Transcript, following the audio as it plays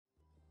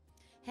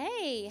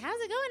Hey, how's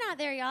it going out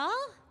there, y'all?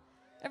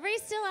 Everybody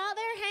still out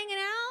there hanging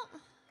out?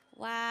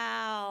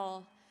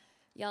 Wow.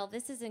 Y'all,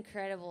 this is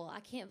incredible.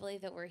 I can't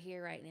believe that we're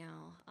here right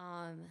now.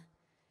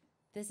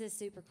 This is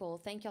super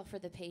cool. Thank y'all for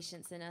the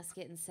patience in us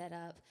getting set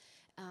up.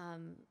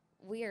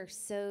 We are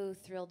so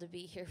thrilled to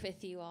be here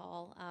with you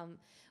all.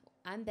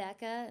 I'm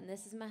Becca, and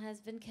this is my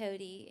husband,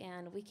 Coty,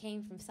 and we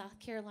came from South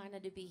Carolina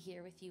to be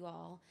here with you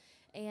all.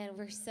 And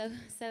we're so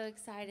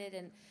excited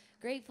and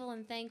grateful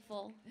and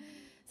thankful.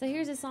 So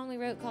here's a song we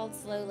wrote called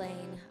Slow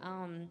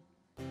Lane.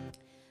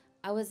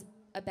 I was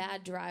a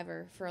bad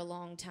driver for a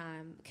long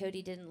time.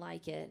 Coty didn't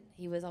like it.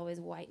 He was always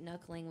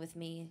white-knuckling with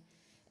me.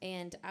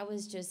 And I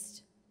was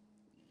just,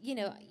 you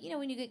know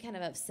when you get kind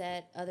of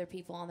upset, other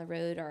people on the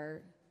road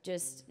are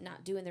just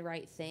not doing the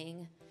right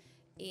thing.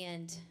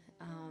 And,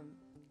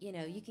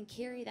 you can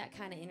carry that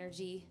kind of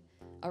energy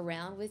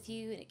around with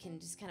you, and it can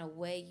just kind of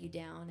weigh you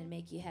down and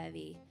make you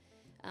heavy.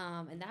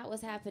 And that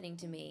was happening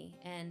to me.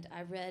 And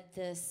I read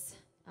this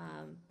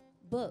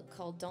book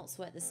called Don't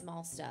Sweat the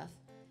Small Stuff.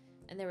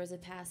 And there was a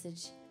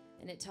passage,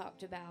 and it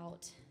talked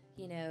about,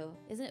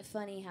 isn't it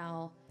funny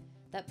how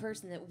that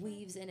person that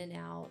weaves in and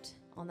out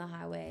on the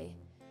highway,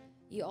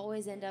 you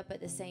always end up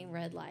at the same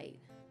red light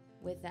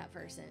with that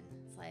person.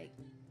 It's like,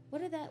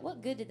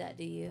 what good did that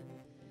do you?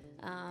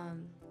 I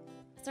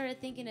started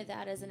thinking of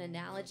that as an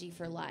analogy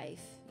for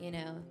life,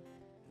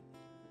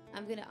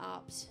 I'm going to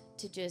opt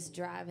to just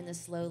drive in the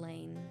slow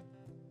lane.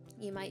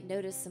 You might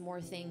notice some more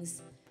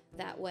things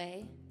that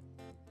way.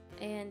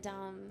 And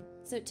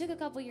so it took a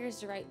couple years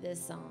to write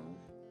this song.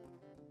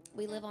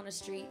 We live on a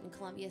street in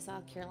Columbia,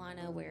 South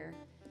Carolina, where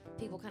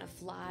people kind of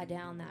fly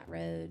down that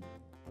road.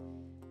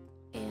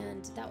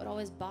 And that would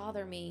always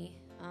bother me.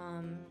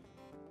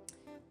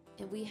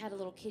 And we had a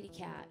little kitty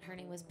cat. Her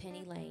name was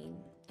Penny Lane,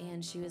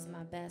 and she was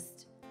my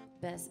best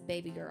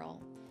baby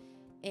girl.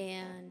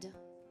 And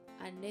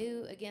I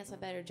knew against my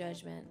better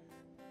judgment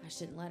I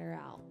shouldn't let her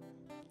out.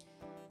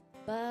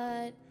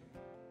 But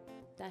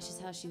that's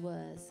just how she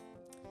was.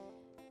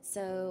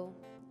 So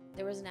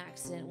there was an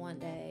accident one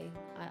day.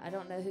 I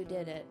don't know who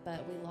did it,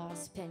 but we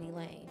lost Penny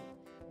Lane.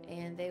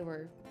 And they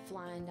were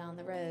flying down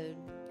the road,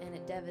 and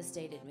it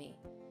devastated me.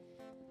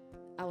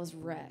 I was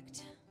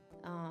wrecked.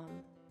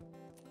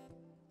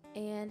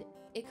 And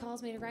it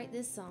caused me to write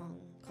this song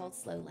called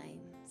Slow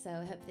Lane. So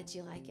I hope that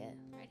you like it.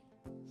 Ready?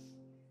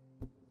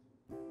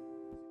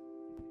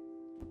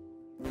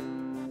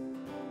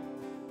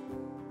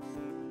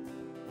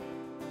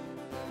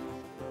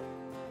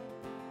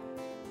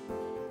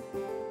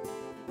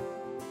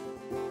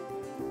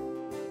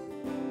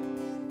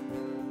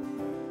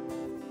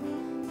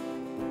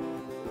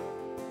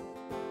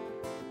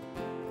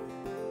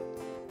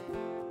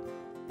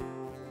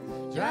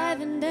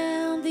 Driving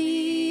down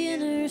the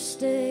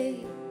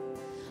interstate,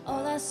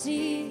 all I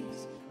see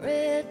is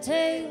red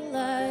tail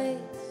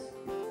lights.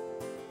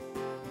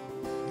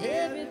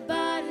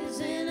 Everybody's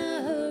in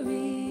a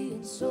hurry,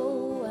 and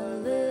so I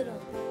let them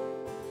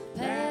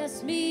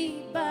pass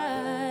me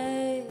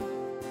by.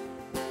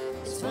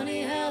 It's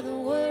funny how the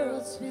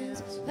world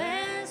spins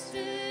faster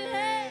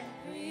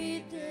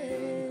every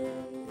day.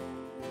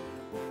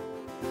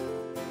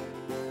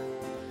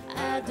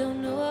 I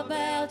don't know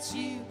about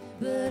you,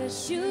 but I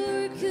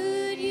sure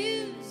could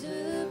use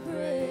a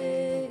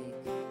break.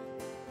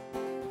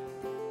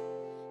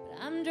 But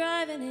I'm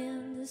driving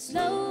in the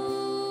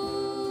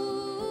slow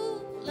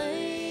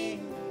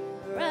lane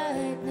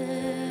right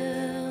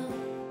now.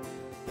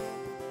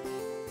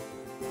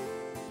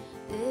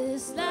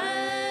 This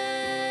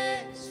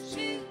life's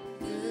too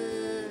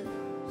good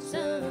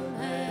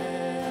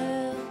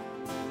somehow.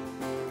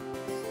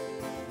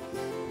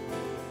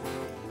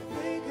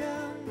 Think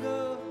I'm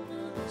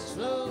gonna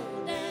slow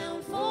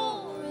down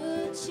for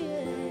a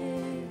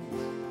change.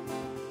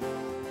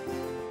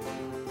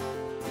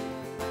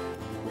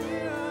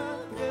 We're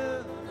all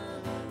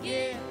gonna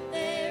get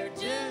there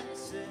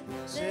just the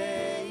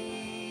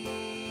same.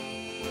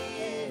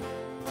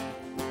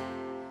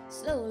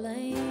 Slow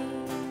lane.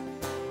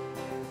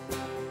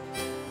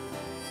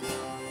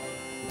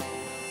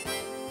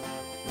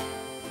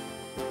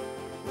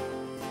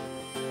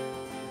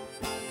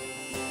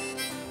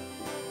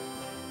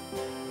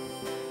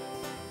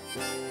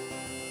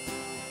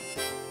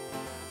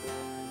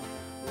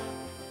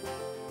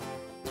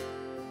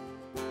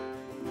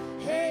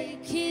 Hey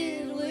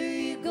kid, where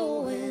you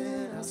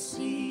going? I'll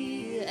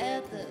see you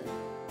at the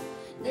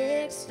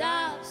next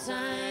stop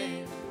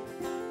sign.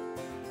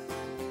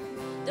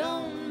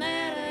 Don't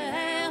matter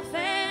how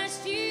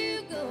fast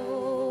you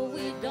go,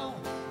 we don't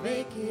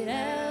make it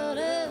out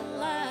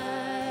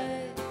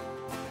alive.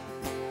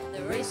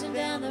 They're racing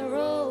down the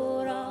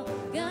road, all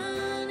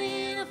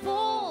gunning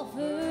for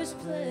first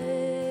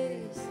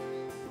place.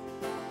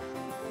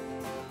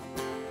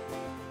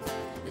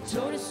 The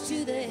tortoise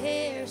to the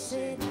hare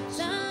said,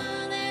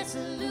 son, that's a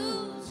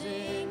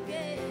losing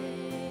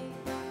game.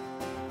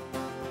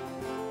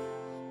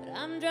 But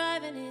I'm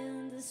driving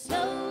in the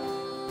slow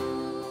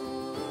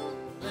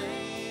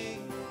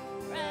lane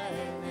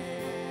right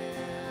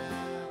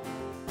now.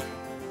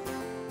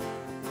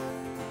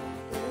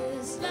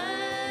 This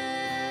life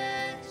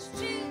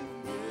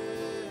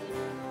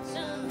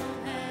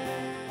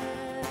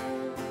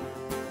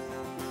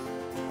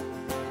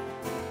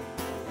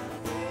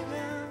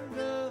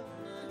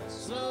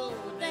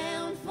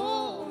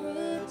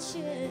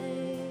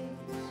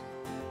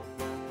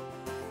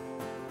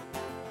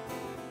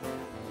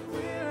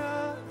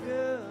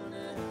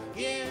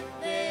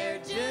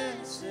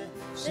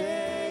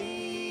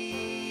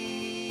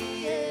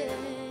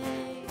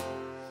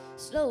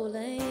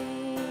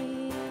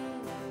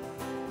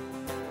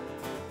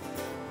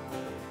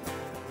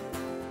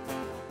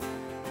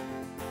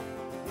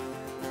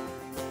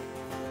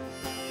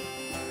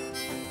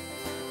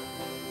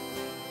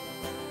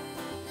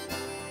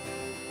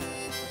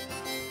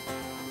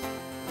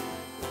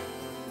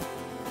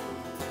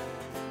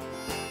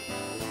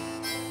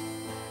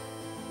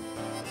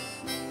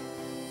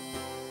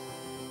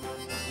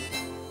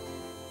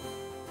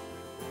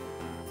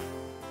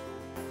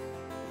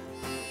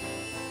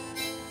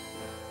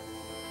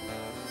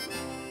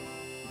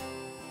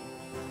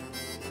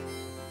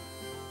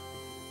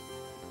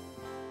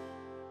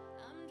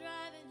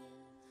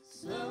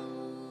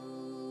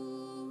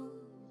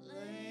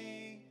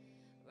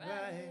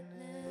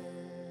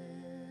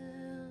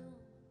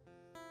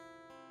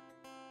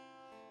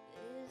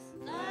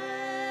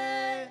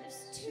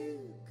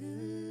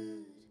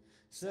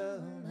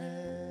somehow.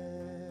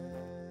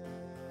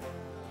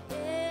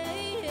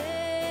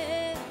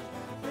 Yeah,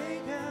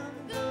 think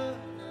I'm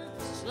gonna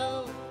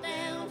slow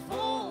down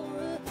for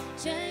a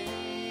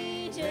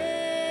change.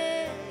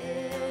 Yeah,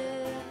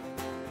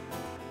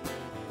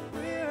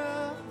 We're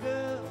all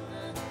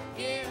gonna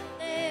get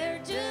there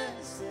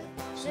just the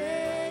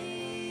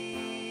same.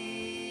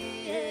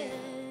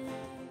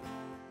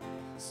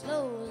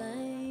 Slowly.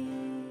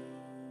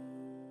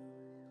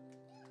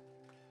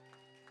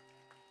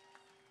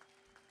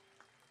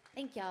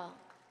 Thank y'all.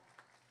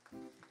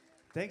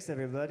 Thanks,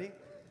 everybody.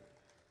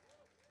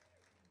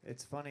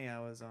 It's funny, I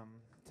was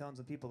telling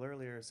some people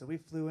earlier, so we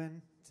flew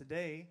in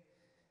today,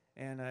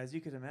 and as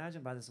you could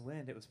imagine by this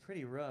wind, it was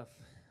pretty rough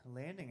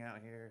landing out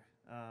here.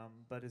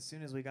 But as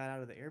soon as we got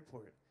out of the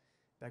airport,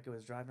 Becca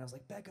was driving. I was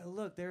like, Becca,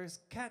 look, there's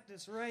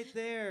cactus right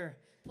there.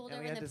 Pulled And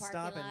over we in had the to parking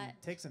stop lot. and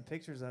take some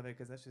pictures of it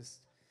because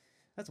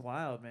that's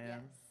wild,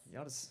 man.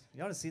 Yes.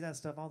 Y'all just see that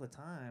stuff all the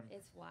time.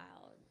 It's wild.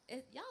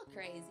 Y'all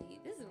crazy.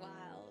 This is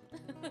wild.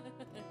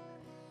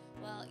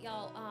 Well,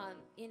 y'all,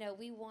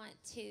 we want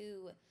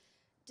to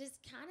just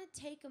kind of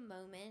take a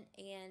moment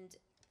and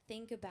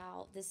think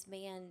about this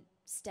man,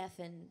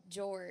 Stephen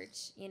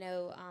George.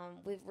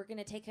 We're going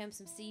to take home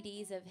some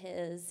CDs of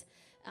his,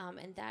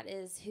 and that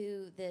is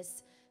who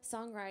this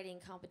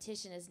songwriting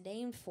competition is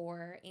named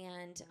for.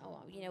 And,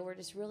 we're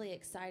just really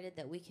excited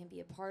that we can be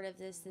a part of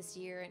this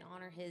year and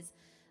honor his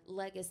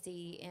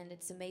legacy. And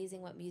it's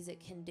amazing what music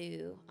can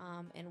do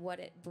and what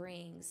it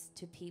brings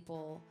to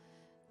people.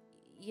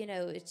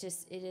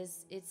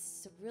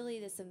 It's really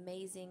this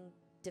amazing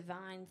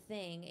divine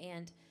thing.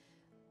 And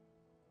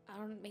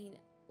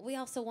we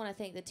also want to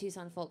thank the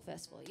Tucson Folk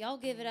Festival. Y'all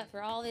give it up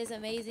for all these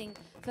amazing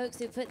folks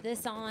who put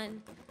this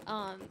on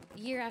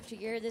year after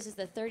year. This is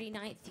the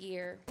 39th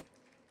year,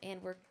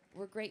 and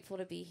we're grateful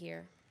to be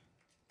here.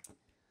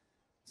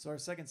 So our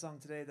second song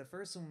today, the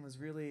first one was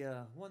really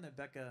one that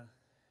Becca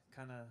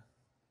kind of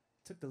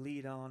took the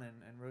lead on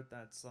and wrote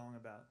that song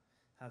about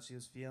how she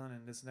was feeling.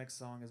 And this next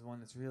song is one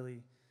that's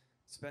really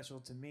special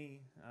to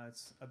me.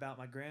 It's about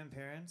my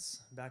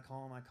grandparents. Back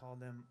home, I called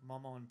them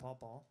Mama and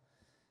Pawpaw.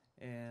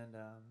 And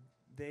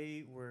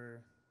they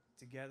were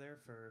together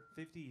for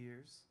 50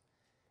 years.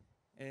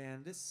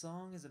 And this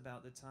song is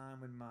about the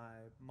time when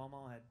my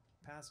mama had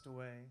passed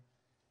away.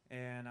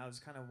 And I was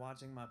kind of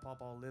watching my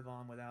pawpaw live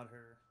on without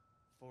her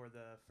for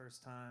the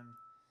first time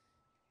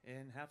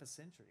in half a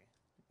century.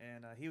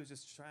 And he was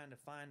just trying to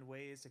find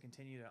ways to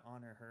continue to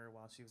honor her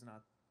while she was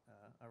not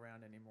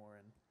around anymore.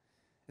 And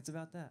it's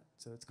about that.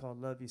 So it's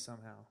called Love You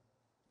Somehow.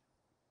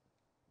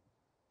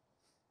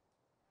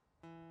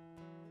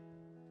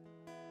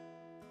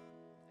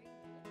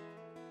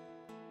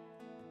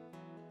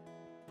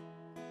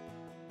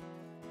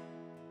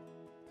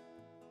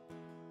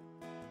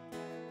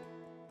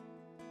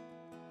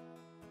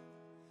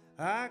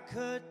 I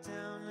cut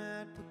down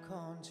that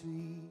pecan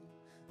tree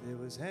that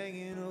was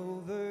hanging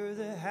over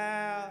the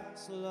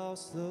house.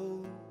 Lost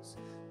those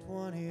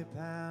 20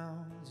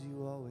 pounds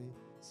you always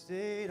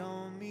stayed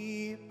on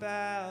me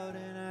about.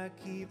 And I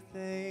keep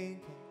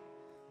thinking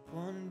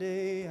one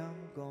day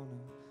I'm gonna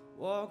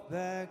walk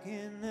back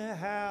in the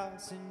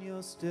house and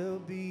you'll still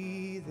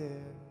be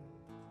there.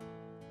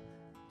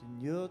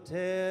 And you'll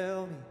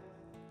tell me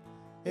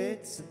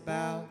it's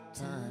about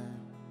time.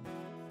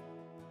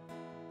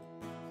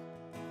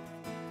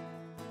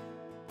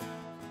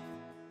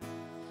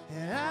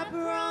 And I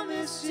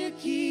promise to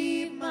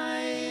keep my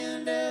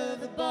end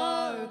of the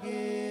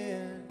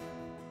bargain,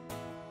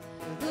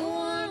 the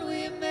one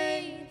we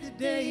made the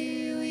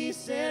day we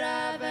said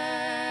our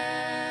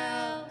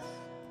vows.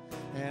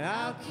 And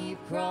I'll keep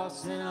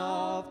crossing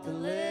off the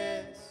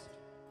list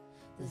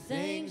the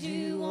things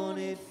you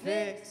wanted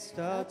fixed.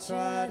 I'll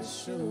try to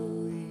show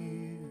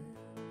you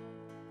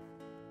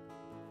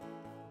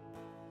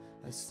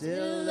I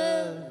still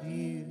love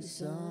you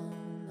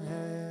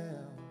somehow.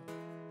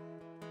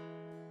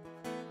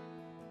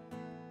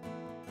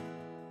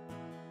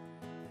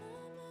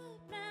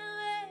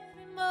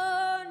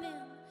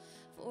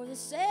 The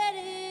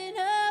setting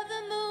of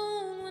the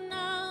moon, when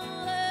all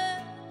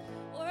the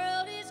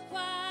world is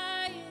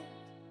quiet,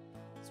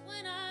 it's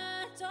when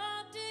I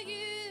talk to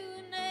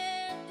you. And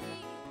at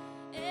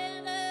the end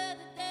of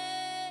the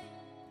day,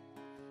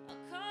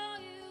 I'll call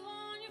you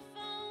on your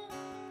phone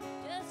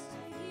just to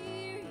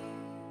hear you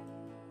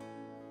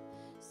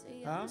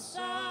say I'm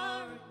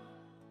sorry.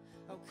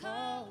 I'll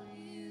call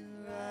you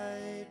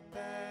right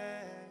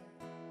back.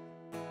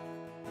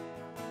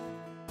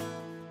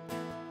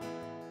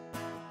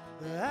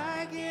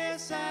 I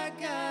guess I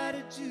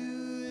gotta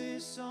do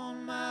this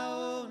on my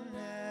own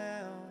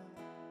now.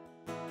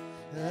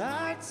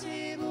 Our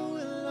table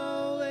will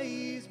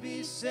always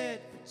be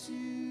set for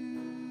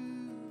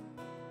two.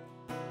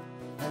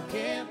 I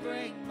can't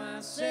bring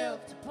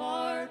myself to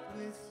part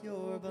with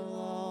your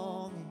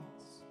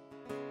belongings,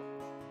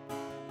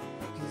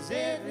 'cause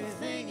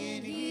everything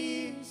in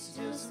here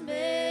still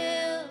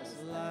smells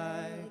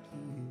like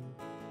you.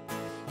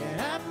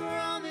 And I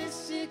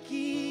promise to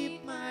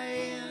keep my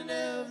end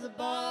of the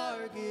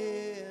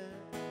bargain,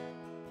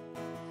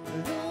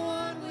 the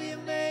one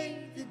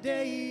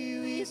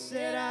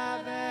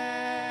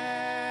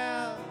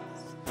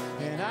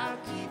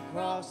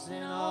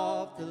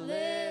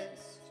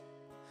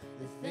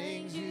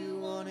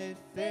it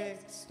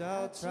fixed,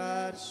 I'll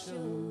try to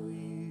show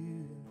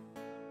you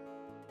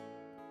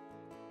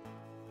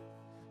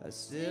I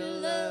still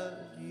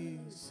love you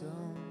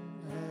somehow.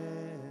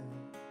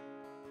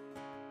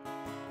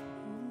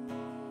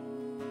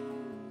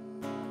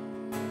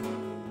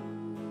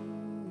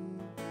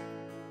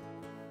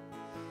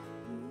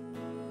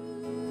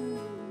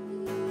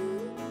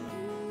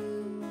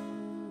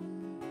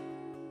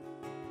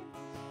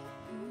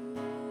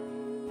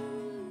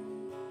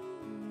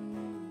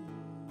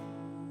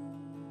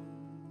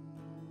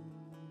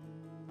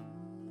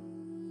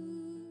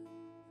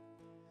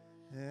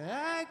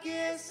 I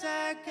guess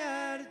I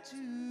gotta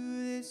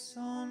do this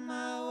on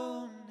my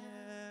own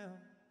now,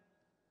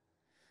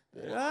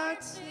 but our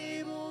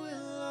table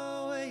will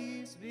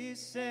always be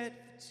set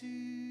for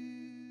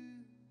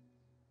two.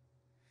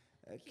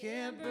 I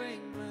can't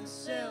bring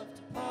myself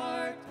to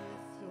part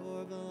with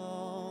your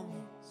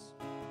belongings,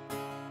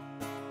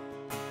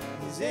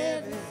 'cause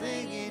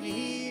everything in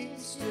here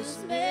still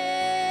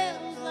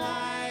smells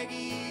like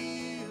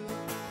you.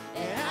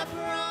 And I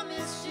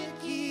promise to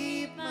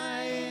keep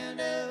my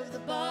end of the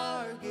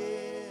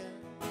bargain,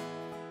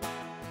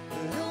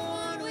 the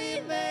one we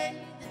made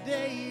the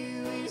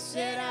day we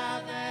said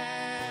our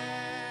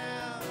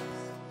vows.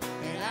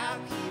 And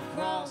I'll keep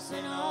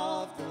crossing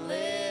off the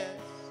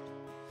list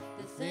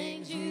the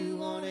things you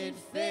wanted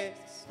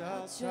fixed.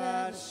 I'll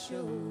try to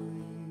show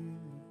you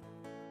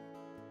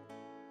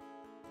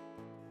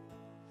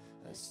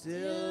I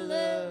still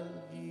love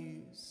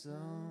you somehow.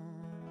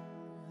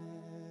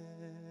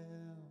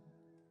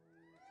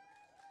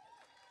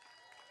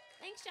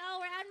 Thanks, y'all.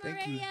 We're Admiral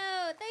Thank you.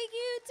 Radio. Thank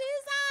you.